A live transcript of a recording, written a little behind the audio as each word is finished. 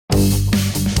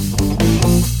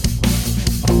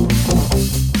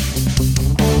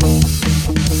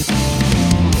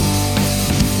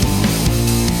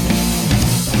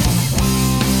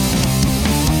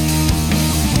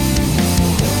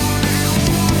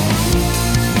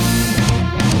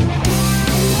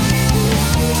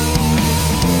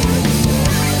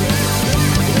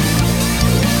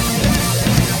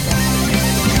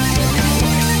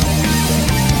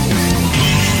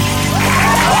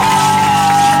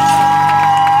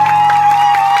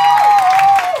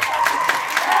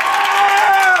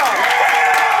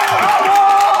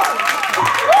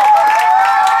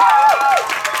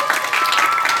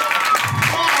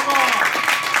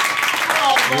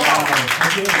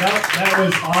That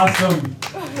was awesome.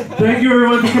 Thank you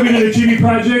everyone for coming to the Chibi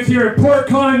Project here at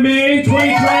PortConMaine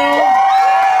 2012.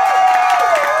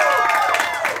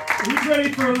 Who's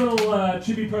ready for a little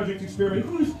Chibi Project experiment?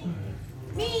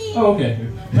 Me! Oh, okay.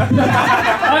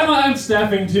 I'm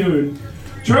staffing too.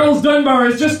 Charles Dunbar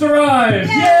has just arrived!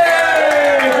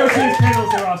 Yay! Go see his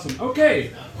panels, they're awesome. Okay,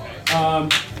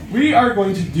 we are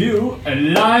going to do a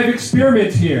live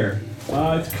experiment here.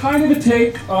 It's kind of a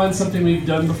take on something we've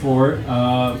done before.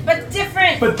 But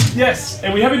different! But yes,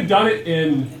 and we haven't done it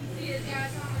in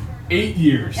 8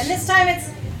 years. And this time it's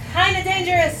kind of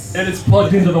dangerous. And it's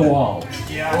plugged into the wall.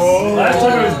 Yes. Oh. Last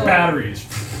time it was batteries.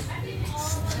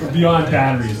 We're beyond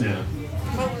batteries now.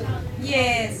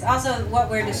 Yes. Also, what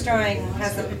we're destroying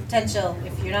has the potential,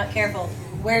 if you're not careful,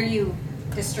 where you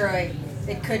destroy,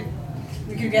 you could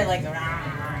get like the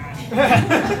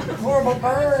horrible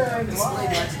birds.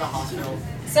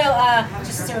 So,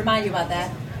 just to remind you about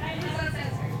that.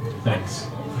 Thanks.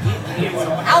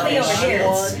 I'll be over here.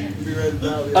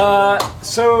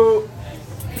 So,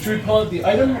 should we pull out the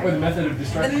item or the method of The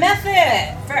destruction?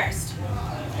 method first.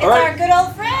 It's All right. our good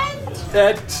old friend.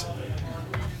 At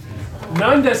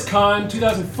NandesCon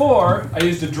 2004, I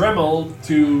used a Dremel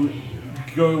to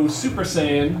go Super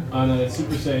Saiyan on a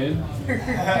Super Saiyan.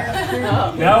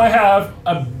 Now I have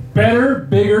a better,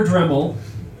 bigger Dremel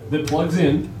that plugs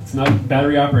in. It's not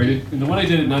battery operated. And the one I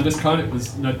did at NandesCon, it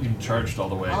was not even charged all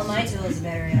the way. All my tools are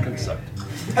battery Kind of operated. sucked.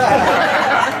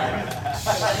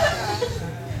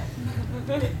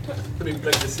 Let me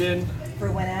plug this in. For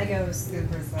when I go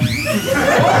Super Saiyan.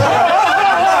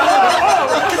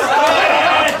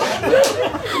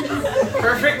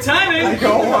 Perfect timing. I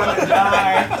don't want to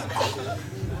die.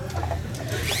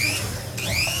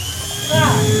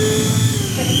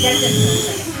 Can you get this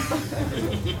for a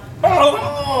second?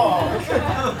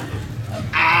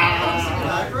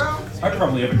 I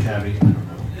probably have a cavity.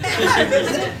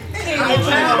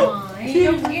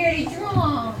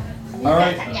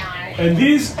 Alright, and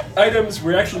these items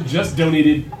were actually just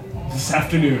donated this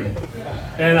afternoon.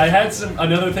 And I had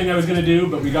another thing I was going to do,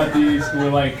 but we got these and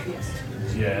we're like,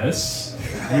 yes,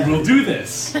 we will do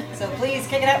this. So please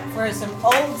kick it up for some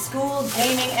old school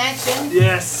gaming action.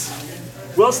 Yes.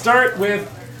 We'll start with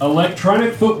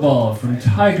electronic football from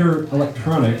Tiger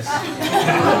Electronics.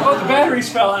 Oh, the batteries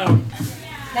fell out.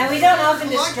 Now we don't often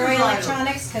destroy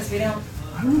electronics because we don't.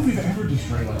 I don't know if we've ever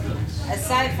destroyed electronics.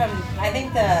 Aside from, I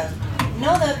think the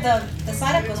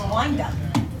setup was wind up.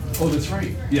 Oh, that's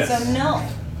right. Yes. So no.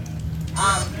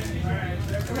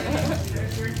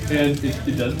 And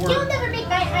it does work. You'll never make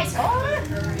my high score.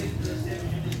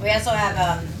 We also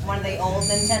have one of the old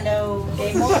Nintendo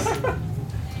Game Boys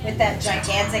with that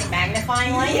gigantic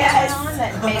magnifying light on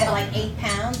that made it like 8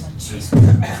 pounds.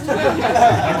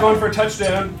 I'm going for a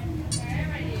touchdown.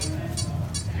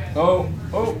 Oh.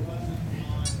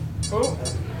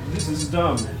 This is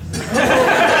dumb. Go.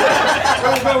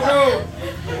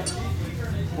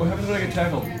 What happens when I get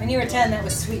tackled? When you were 10, that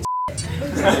was sweet.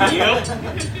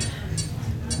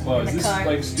 Wow, is this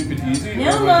like stupid easy?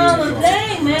 No, Mom, I'm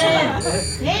playing, man.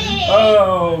 Hey.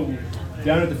 Oh,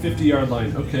 down at the 50-yard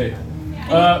line. Okay.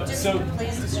 So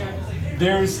please destroy.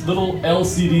 there's little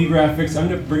LCD graphics. I'm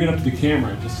gonna bring it up to the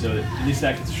camera just so that at least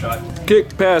that gets a shot.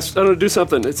 Kick, pass. I'm gonna do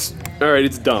something. It's all right.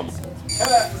 It's dumb.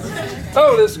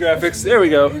 Oh, there's the graphics. There we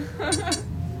go.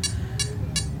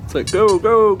 It's like go.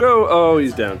 Oh,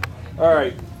 he's down. All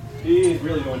right, he's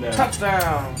really going down.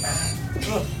 Touchdown.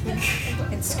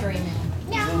 It's screaming.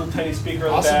 There's a little tiny speaker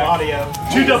on Awesome the back.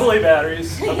 audio. 2 AA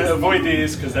batteries. I'm gonna avoid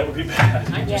these because that would be bad.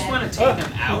 I just want to take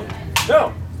them out.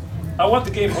 No, I want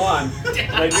the game on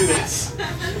when I do this.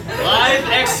 Live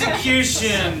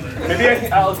execution. Maybe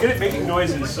I'll get it making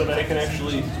noises so that I can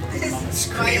actually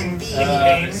Scream.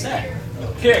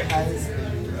 kick,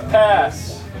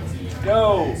 pass,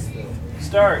 go,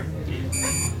 start.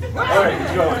 All right,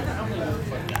 keep going.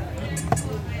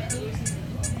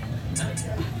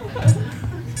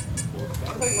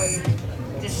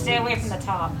 Just stay away from the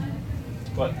top.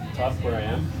 What, top where I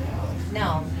am?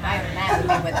 No, higher than that would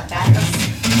be with the batteries.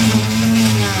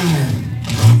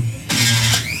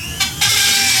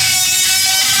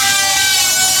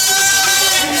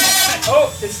 Oh,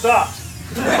 it stopped.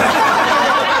 Gee,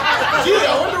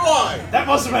 I wonder why. That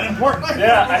must have been important.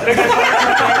 Yeah, I think I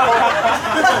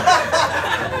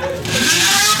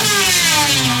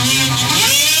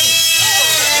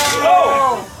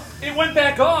Oh, it went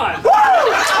back on.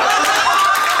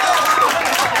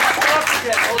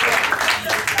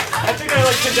 I think I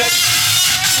like connect.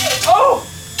 Oh,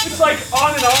 it's like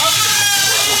on and off.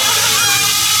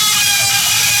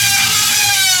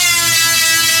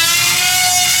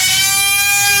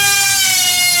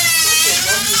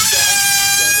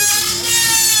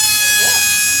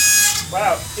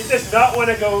 does not want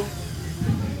to go.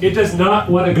 It does not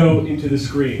want to go into the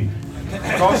screen.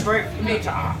 Go straight.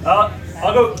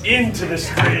 I'll go into the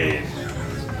screen.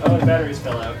 Oh, the batteries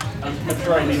fell out. I'm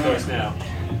sure I need those now.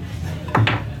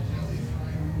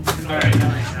 All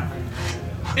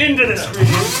right. Into the screen.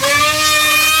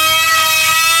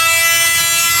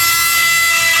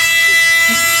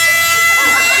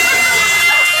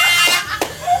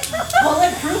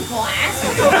 Bulletproof glass.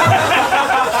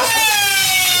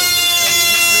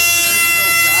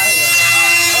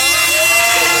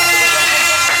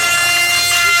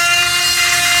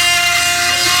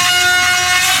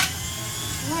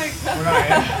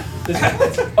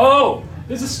 Oh,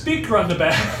 there's a speaker on the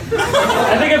back.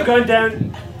 I think I've gone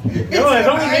down. No, I've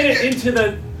only made it into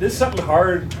the. There's something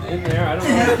hard in there. I don't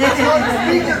know. Go on the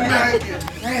other side.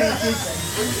 Yeah,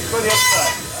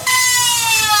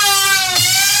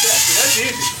 see, that's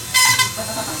easy.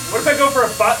 What if I go for a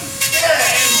button?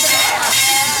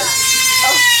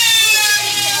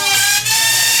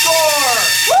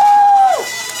 Score!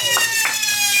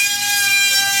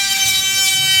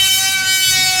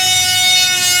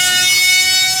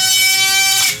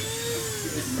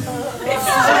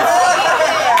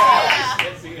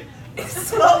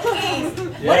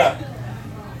 Yeah.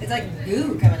 It's like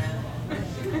goo coming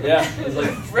out. Yeah, it's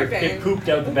like it pooped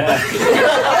out the back.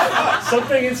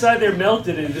 Something inside there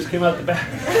melted and it just came out the back.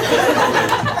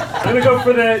 I'm gonna go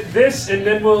for this and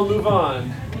then we'll move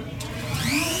on.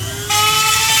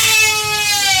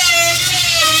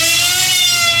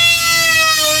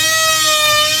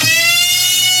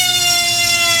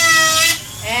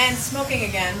 And smoking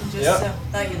again, just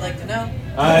thought you'd like to know.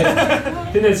 I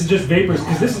think that's just vapors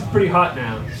because this is pretty hot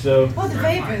now. So Oh, the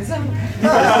vapors.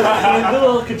 the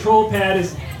little control pad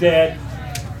is dead.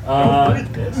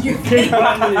 Your kick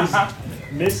button is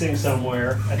missing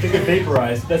somewhere. I think it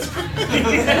vaporized. That's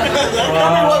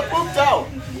Everyone pooped out.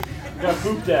 got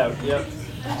pooped out. Yep.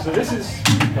 So this is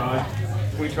gone.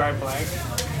 Can we try playing?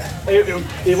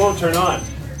 It won't turn on.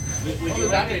 Would you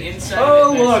like it inside?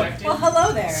 Oh, and look. dissected? Well,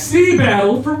 hello there. Sea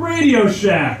Battle from Radio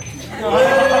Shack.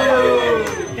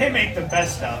 They make the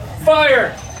best stuff.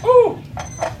 Fire! Ooh!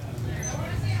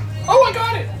 Oh, I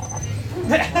got it!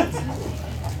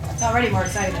 It's already more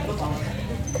exciting than football.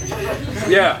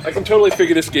 Yeah, I can totally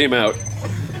figure this game out.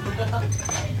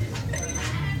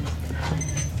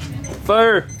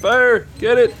 Fire! Fire!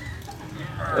 Get it!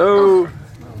 Oh,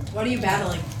 What are you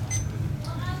battling?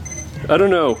 I don't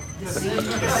know.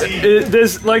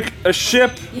 There's like a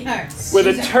ship Yeah. with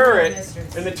a she's turret,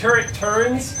 mistress. and the turret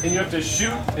turns, and you have to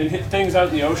shoot and hit things out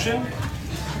in the ocean.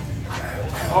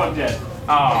 Oh, I'm dead.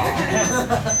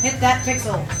 Hit that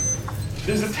pixel.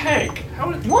 There's a tank.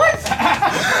 What?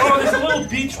 Oh, there's a little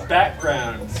beach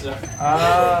background. So.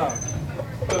 A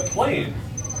plane.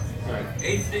 Right.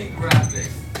 HD graphics.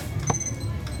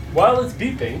 While it's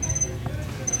beeping.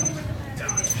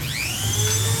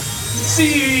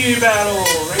 Sea battle!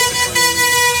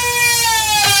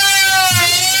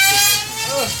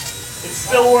 It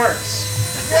still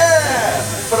works.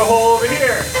 Yeah! Put a hole over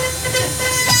here.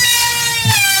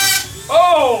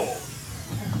 Oh!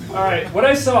 Alright, what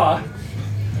I saw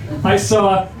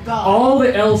all the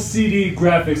LCD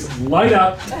graphics light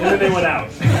up and then they went out.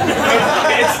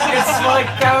 It's like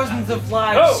thousands of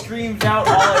lives screamed out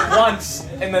all at once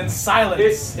and then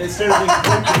silence. Instead of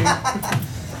blinking.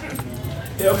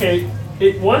 Okay,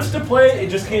 it wants to play, it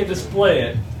just can't display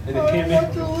it. And it can't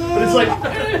make, but it's like,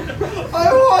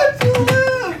 I want to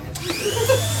live!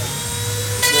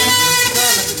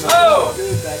 oh!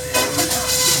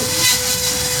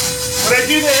 When I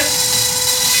do this,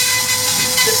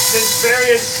 there's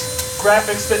various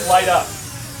graphics that light up.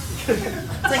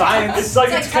 It's like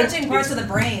touching parts of the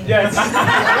brain. Yeah,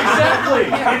 exactly.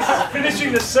 It's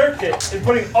finishing the circuit and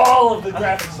putting all of the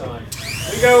graphics on.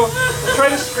 We go, let's try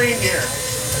the screen here.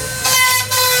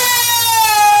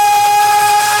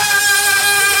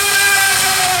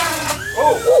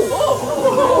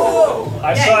 Oh!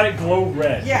 I saw it glow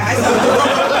red. Yeah, I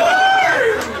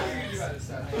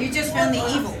saw. You just found the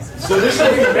evil. So there's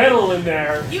something metal in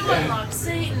there. You unlocked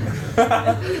Satan.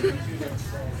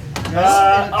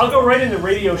 I'll go right in the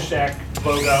Radio Shack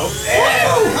logo.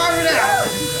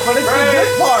 But it's the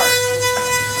good part.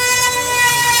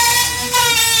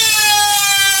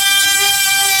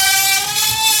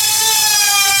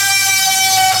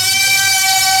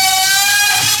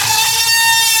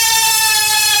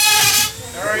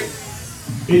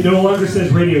 It no longer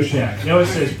says Radio Shack. Now it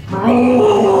says.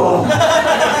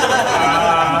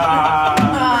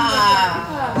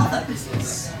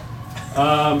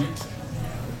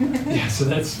 Yeah, so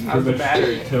that's How's the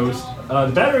battery? toast.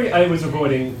 The battery I was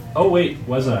avoiding. Oh wait,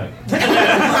 was I?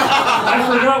 I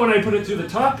forgot when I put it to the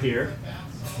top here.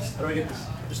 How do I get this?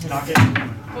 Just knock it.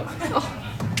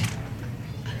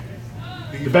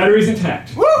 The battery's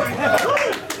intact.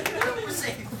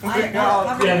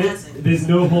 Yeah, there's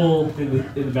no hole in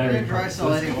the battery.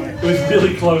 It was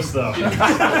really close though.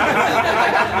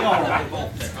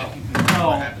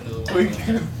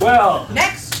 Well,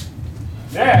 Next.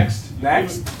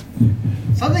 next.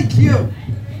 Something cute.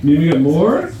 Maybe we got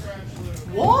more?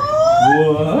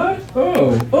 What? What?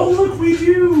 Oh, look, we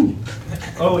do.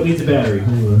 Oh, it needs a battery.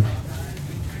 Hold on.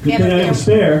 Good thing I have a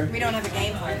spare. We don't have a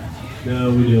game for it.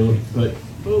 No, we don't. But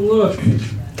oh, look.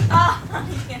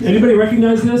 Anybody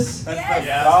recognize this?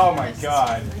 Yes. Oh my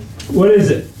god. What is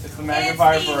it? It's the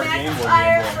magnifier for a Game Boy.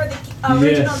 for the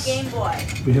original Yes. Game Boy.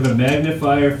 We have a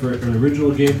magnifier for an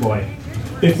original Game Boy.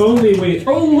 If only we.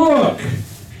 Oh, look!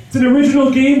 It's an original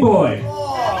Game Boy.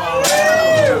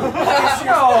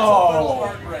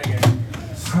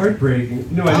 Heartbreaking.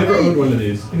 No, I never owned one of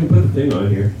these. I can put the thing on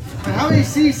here. How many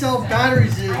C-cell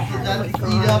batteries did that eat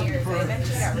up for?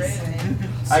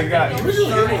 I got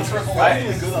originally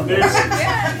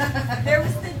There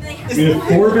was the thing. We have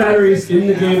 4 batteries in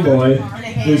the Game Boy.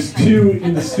 There's 2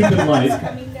 in the stupid light.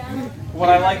 What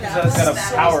I like is that it's got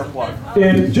a power plug.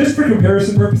 And just for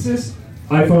comparison purposes,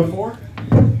 iPhone 4.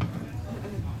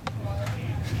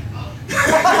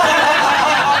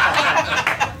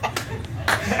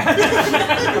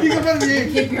 You can put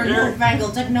me Keep your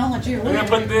newfangled technology I'm gonna away.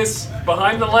 put this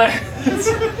behind the lens.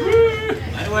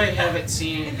 How do I have it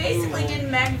seen? It basically didn't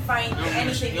magnify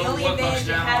anything. The only advantage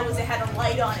it had was it had a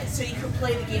light on it, so you could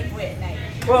play the Game Boy at night.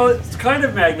 Well, it's kind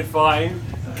of magnifying.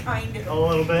 Kind of. a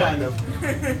little bit. Kind of.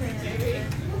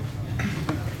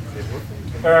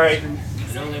 All right,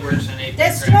 It only works on 8-bit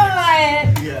Destroy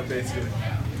graphics. it. Yeah, basically.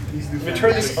 let me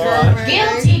turn this on.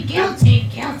 Guilty, guilty,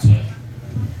 guilty.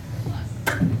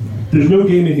 There's no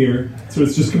game in here, so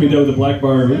it's just coming down with the black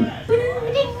bar. And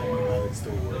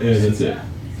that's it.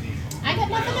 I got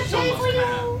nothing to play for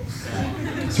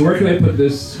you. So where can I put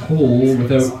this hole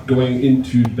without going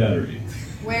into the battery?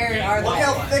 Where are Look they?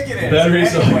 how thick it is.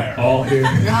 Batteries are all here.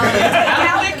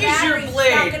 How thick is your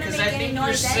blade? Because I think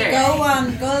you're sick. Go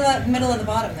to the middle of the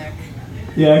bottom there.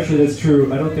 Yeah, actually, that's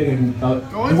true. I don't think I can.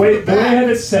 The way I have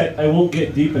it set, I won't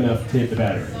get deep enough to hit the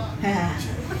battery.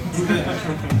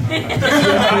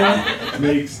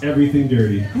 Makes everything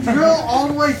dirty. Drill all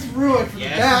the way through it from the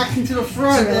back into the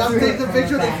front, and I'll take the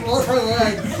picture of the floor for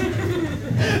legs.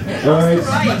 Alright.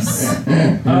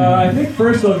 I think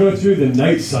first I'll go through the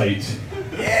night sight.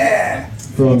 Yeah.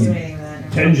 From Do anything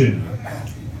with that.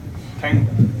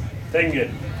 Tengen.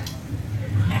 Tengen.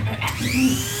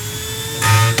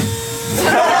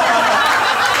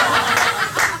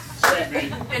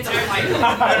 It's a fight.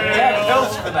 Yeah,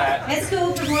 bills for that. It's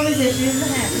cool, performance issues that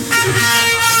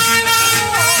happen.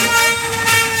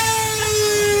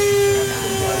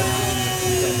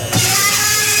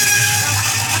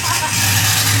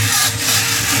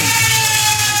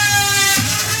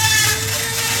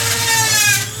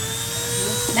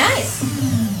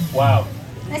 Nice. Wow.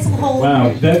 Nice little hole.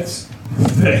 Wow, that's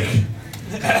thick.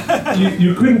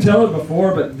 You couldn't tell it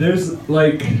before, but there's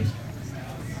like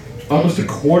almost a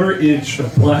 1/4 inch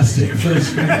of plastic for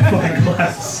this magnifying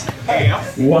glass.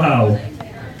 Wow.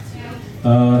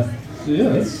 So yeah,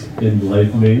 that's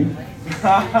enlightening.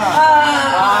 Alright,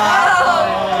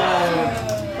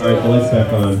 the light's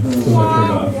back on. Still not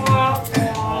turned off.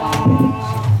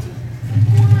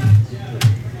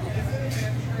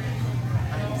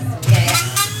 Yeah.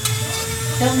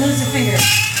 Don't lose a finger.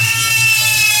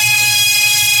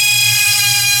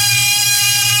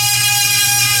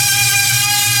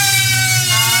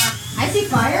 I see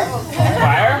fire.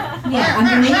 Fire? Yeah,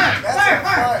 underneath.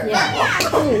 Fire! Yeah.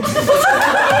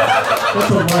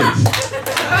 That's a light.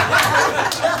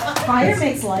 Fire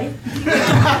makes light.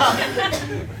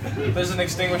 There's an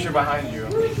extinguisher behind you.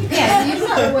 Yeah, you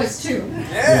thought it was too.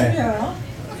 Yeah. Yeah.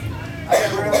 I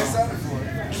got really excited for it.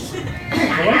 The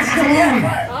light's still on.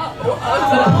 You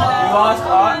lost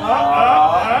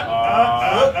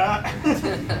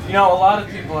You know, a lot of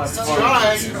people have fun.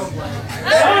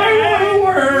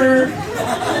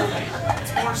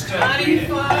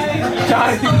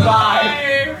 Johnny Five.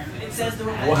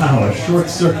 Wow, a short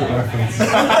circuit reference. The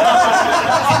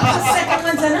second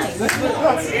one tonight.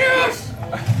 Yes.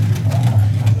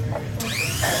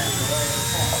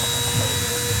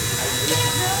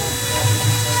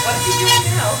 What are you doing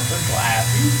now?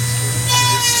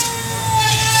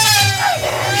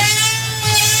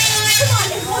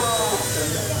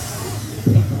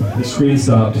 The screen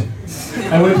stopped.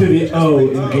 I went through the O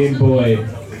in Game Boy,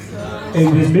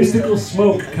 and there's mystical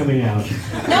smoke coming out.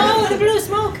 No, the blue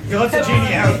smoke. You let the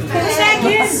genie out. Who's that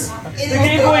kid? The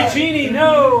Game Boy Genie,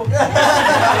 no!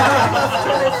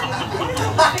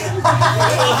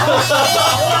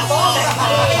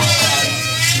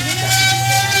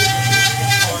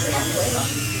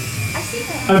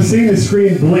 I'm seeing the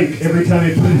screen blink every time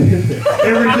I put it in there.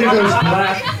 Everything goes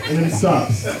black and then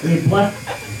stops. And then black.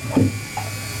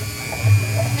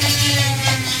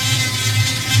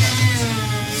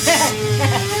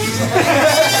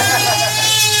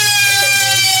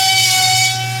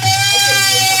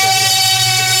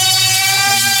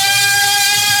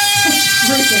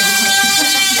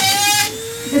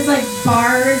 It's like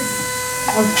bars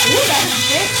of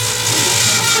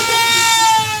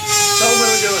So what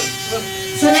are we doing?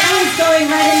 So now he's going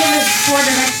right into the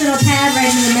four-directional pad right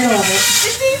in the middle of it.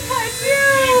 The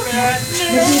D-pad,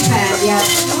 The D-pad, yeah.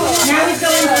 Now he's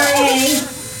going for A.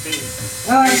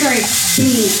 Oh, I'm sorry,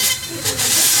 B.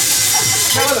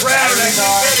 That was round,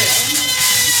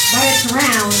 But it's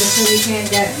round, so we can't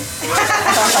get it.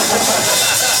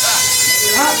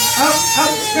 Oh,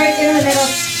 straight into the middle.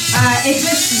 It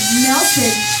just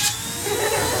melted,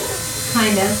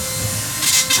 kind of.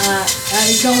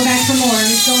 He's going back for more.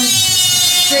 He's going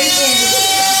straight in.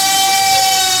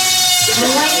 The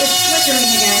light is flickering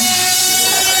again.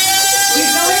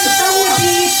 He's going from the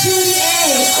B to the A.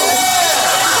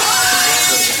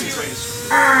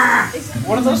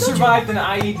 One of those survived an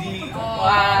IED.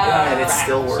 Wow. And it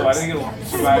still works. So I think it'll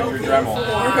survive your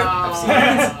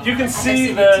Dremel. You can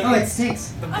see Oh, it stinks.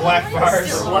 the black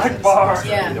bars. The black bar.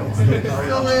 Yeah.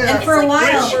 And for a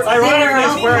while, they were Ironically,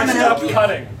 all it's where I coming out. stopped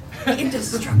cutting.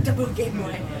 Indestructible game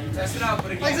boy. Test it out,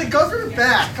 but Like I said, go through the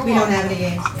back. Come We on. don't have any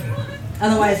games.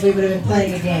 Otherwise, we would have been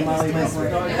playing a game while we went for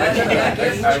it. I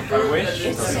wish.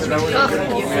 We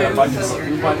had a bunch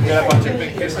of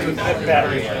big pieces with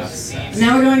battery ones.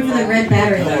 Now we're going for the red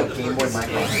battery light.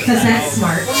 Because that's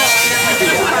smart.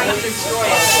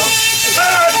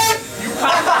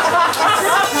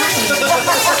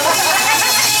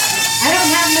 I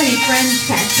don't have many friends,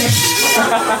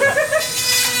 Patrick.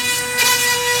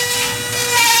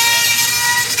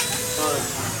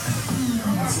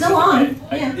 Still on.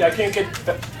 Yeah. I can't get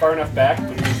far enough back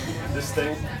with this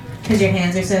thing. Because your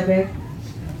hands are so big.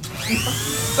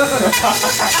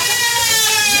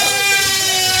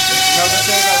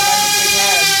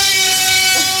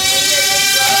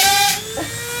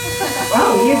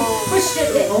 Oh, you pushed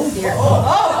it. Oh dear.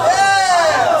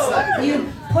 You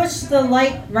pushed the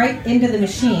light right into the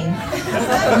machine,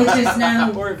 which is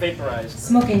now Or vaporized.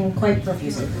 smoking quite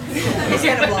profusely. He's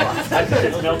gonna blow up. I think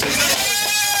it's melting.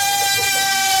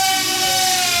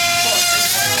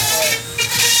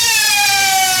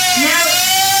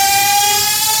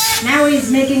 Now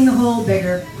he's making the hole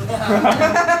bigger. The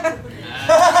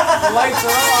lights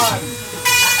are on.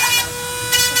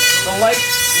 The lights.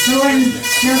 So when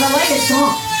no, the light is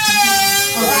gone.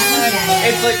 Oh, yeah.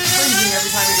 It's like freezing every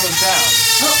time it goes down.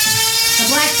 Oh, the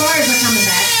black bars are coming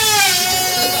back.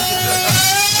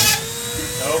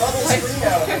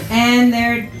 And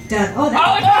they're done. Oh,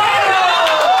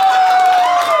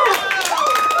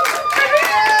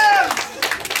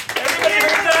 Everybody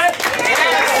heard that?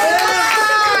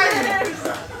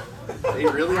 They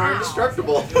really are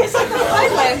indestructible.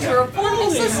 Highlands are a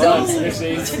portable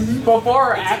system.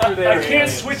 Before or after they I can't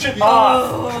switch it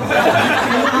off.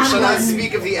 Shall I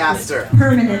speak of the after?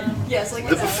 permanent. Yes, like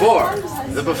The before.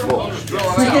 The before. Look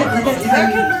at how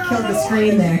you killed the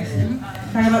screen there.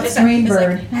 Talking about screen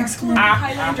burn.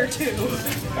 Highlander 2.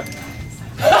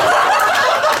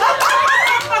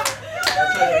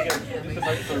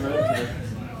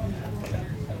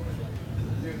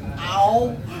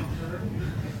 Ow.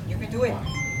 You can do it.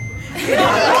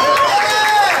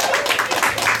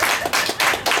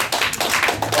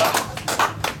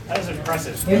 That was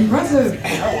impressive. Impressive.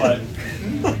 Now what?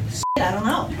 I don't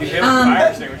know. You hit a fire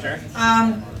extinguisher.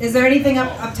 Is there anything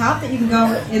up top that you can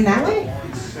go in that way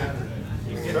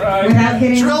Try. without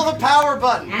hitting Drill the power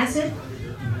button. acid?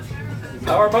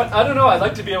 Power button? I don't know. I'd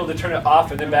like to be able to turn it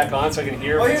off and then back on so I can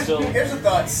hear if it's still. Here's a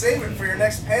thought. Save it for your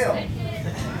next panel.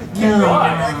 No.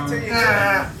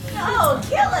 Oh,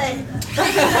 kill it.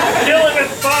 Kill it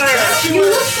with fire! You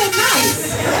look so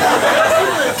nice.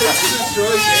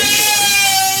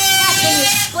 Can you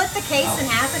split the case in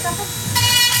half or something?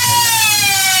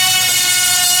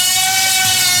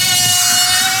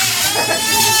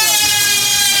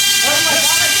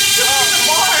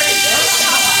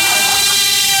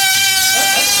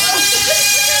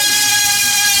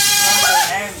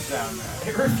 Hands down there.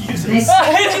 It refuses. Nice.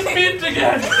 I just beat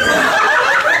again!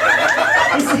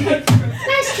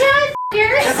 Nice try,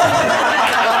 f***ers.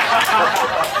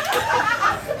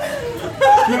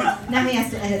 Now he has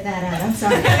to edit that out. I'm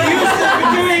sorry.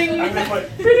 I'm gonna put.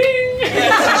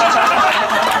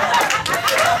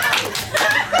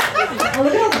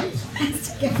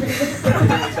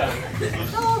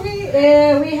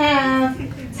 We have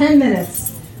 10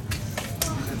 minutes.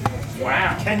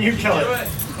 Wow. Can you kill it?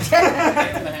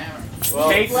 Well,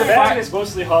 Take the the back back. is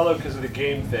mostly hollow because of the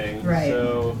game thing. Right.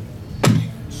 So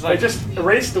Just I like just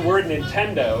erased the word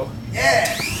Nintendo.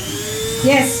 Yeah.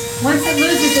 Yes, once it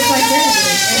loses its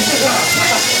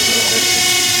identity.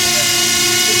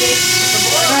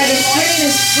 Alright, the screen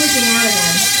is freaking out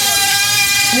again.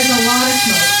 There's a lot of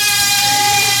smoke.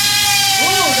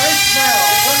 Ooh, nice smell.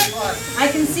 What fun. I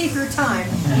can see through time.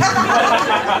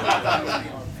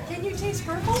 Can you taste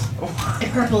purple?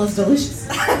 Purple is delicious.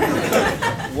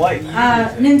 what?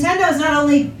 Nintendo's not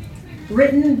only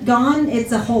written gone,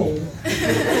 it's a hole.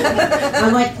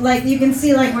 like you can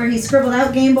see like where he scribbled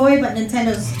out Game Boy, but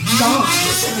Nintendo's gone.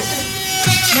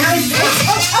 Now he's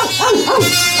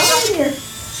oh dear.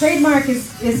 Trademark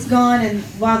is gone, and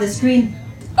wow, the screen.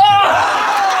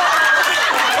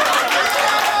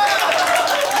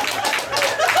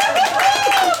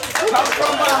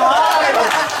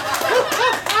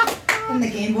 And the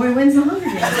Game Boy wins the Hunger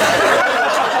Games.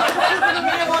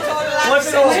 Flip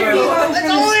it over.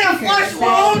 It's only a flesh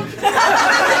wound!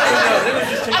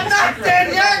 I'm not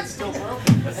dead yet!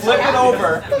 Flip it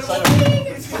over. I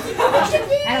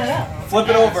don't know. Flip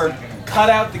it over. Cut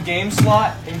out the game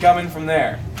slot and come in from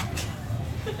there.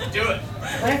 Do it.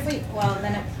 What if we? Well,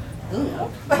 then. Ooh.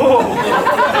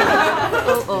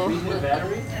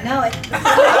 Battery? No, it.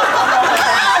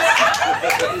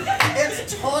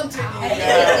 It's taunting you.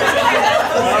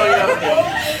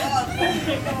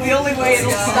 The only way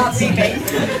it'll stop beeping.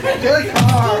 Good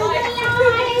car.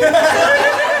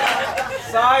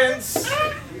 Science.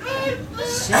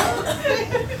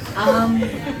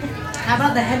 How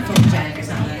about the headphone jack or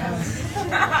something?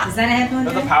 Is that a headphone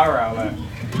That's a jack? power outlet. The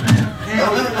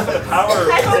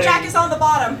power Headphone thing. jack is on the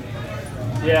bottom.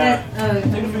 Yeah. Oh, I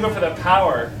think if we go for the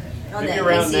power, Oh, maybe the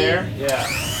around AC. there. Yeah.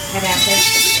 adapter.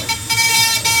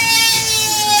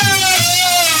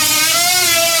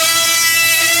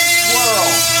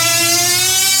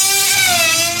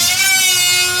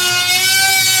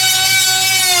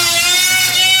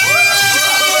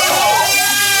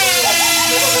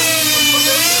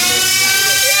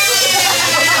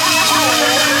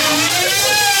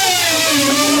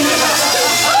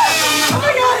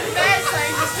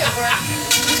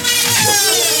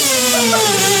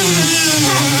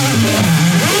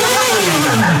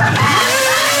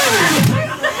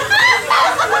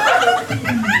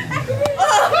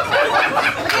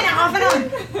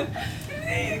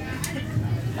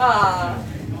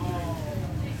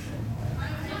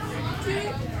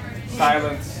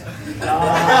 Silence.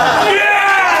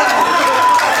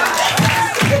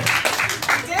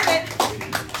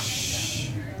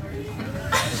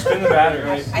 Spin the battery,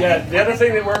 right? Yeah, the other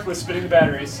thing that worked was spinning the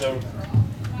batteries, so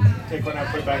take one out,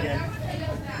 put it back in.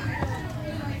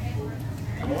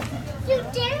 Come on. You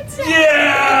dancing!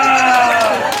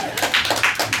 Yeah!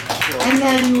 And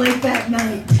then late that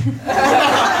night.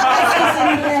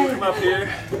 Come up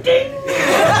here.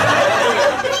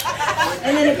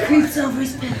 And then it creeps over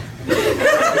his bed.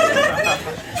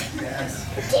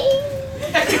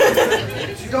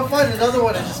 You go find another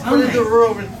one and just put it in the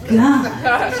room and God.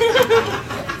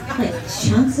 Like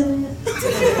chunks of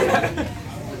it.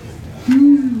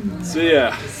 So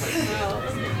yeah.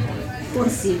 We'll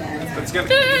see that. It's gonna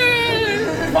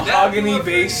mahogany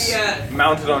base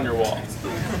mounted on your wall.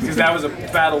 Because that was a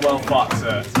battle well fought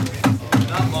set.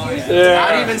 Not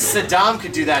even Saddam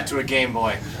could do that to a Game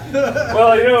Boy.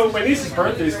 Well, you know, my niece's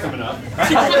birthday's coming up.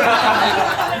 You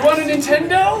want a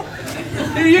Nintendo?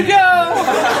 Here you go!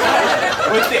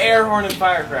 With the air horn and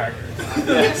firecracker.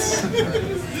 Yes.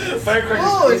 Firecrackers.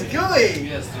 oh, it's gooey.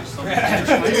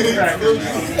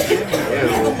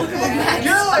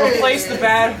 Replace the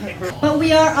bad. But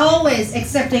we are always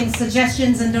accepting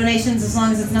suggestions and donations as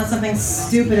long as it's not something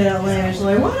stupid and outlandish.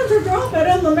 Like, why don't you drop it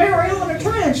in the Mariana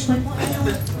Trench? Like,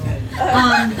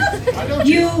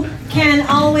 you can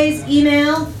always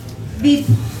email the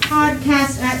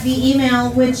podcast at the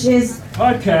email, which is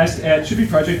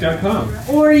podcast@shouldbeproject.com.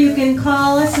 or you can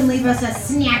call us and leave us a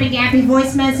snappy gappy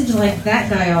voice message like that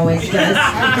guy always does.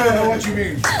 I don't know what you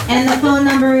mean. And the phone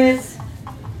number is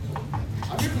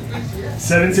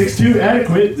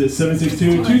 762-ADEQUATE. That's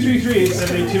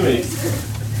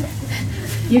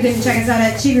 762-233-7828. you can check us out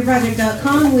at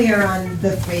chibiproject.com. We are on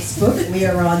the Facebook. We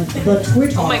are on the Twitter.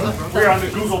 We're on the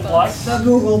Google Plus. The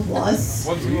Google Plus.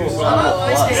 What's Google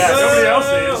Yeah, nobody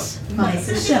else is.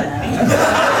 Mice, shut up.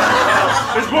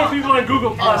 There's more people on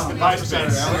Google Plus than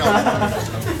MySpace.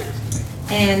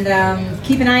 And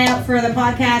keep an eye out for the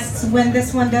podcasts when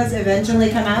this one does eventually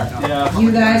come out. Yeah. You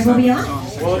guys will be on it.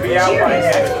 Will it be out by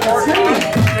next Let's do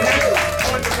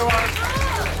it.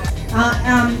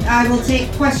 I will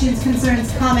take questions,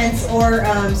 concerns, comments, or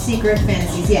secret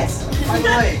fantasies. Yes. By the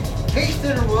way, hate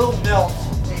thinner will melt a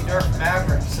Nerf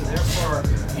Maverick, so therefore.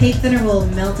 Hate thinner will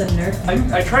melt a Nerf.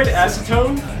 I tried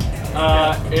acetone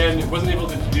and wasn't able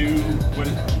to do what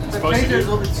it's The supposed to painter is a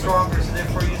do. little bit stronger, so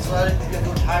therefore you just let it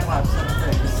do a time lapse on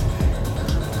things.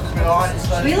 Put it on, just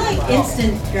let We it like go.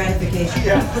 instant gratification.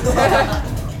 Yeah.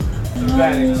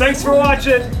 Thanks for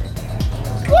watching.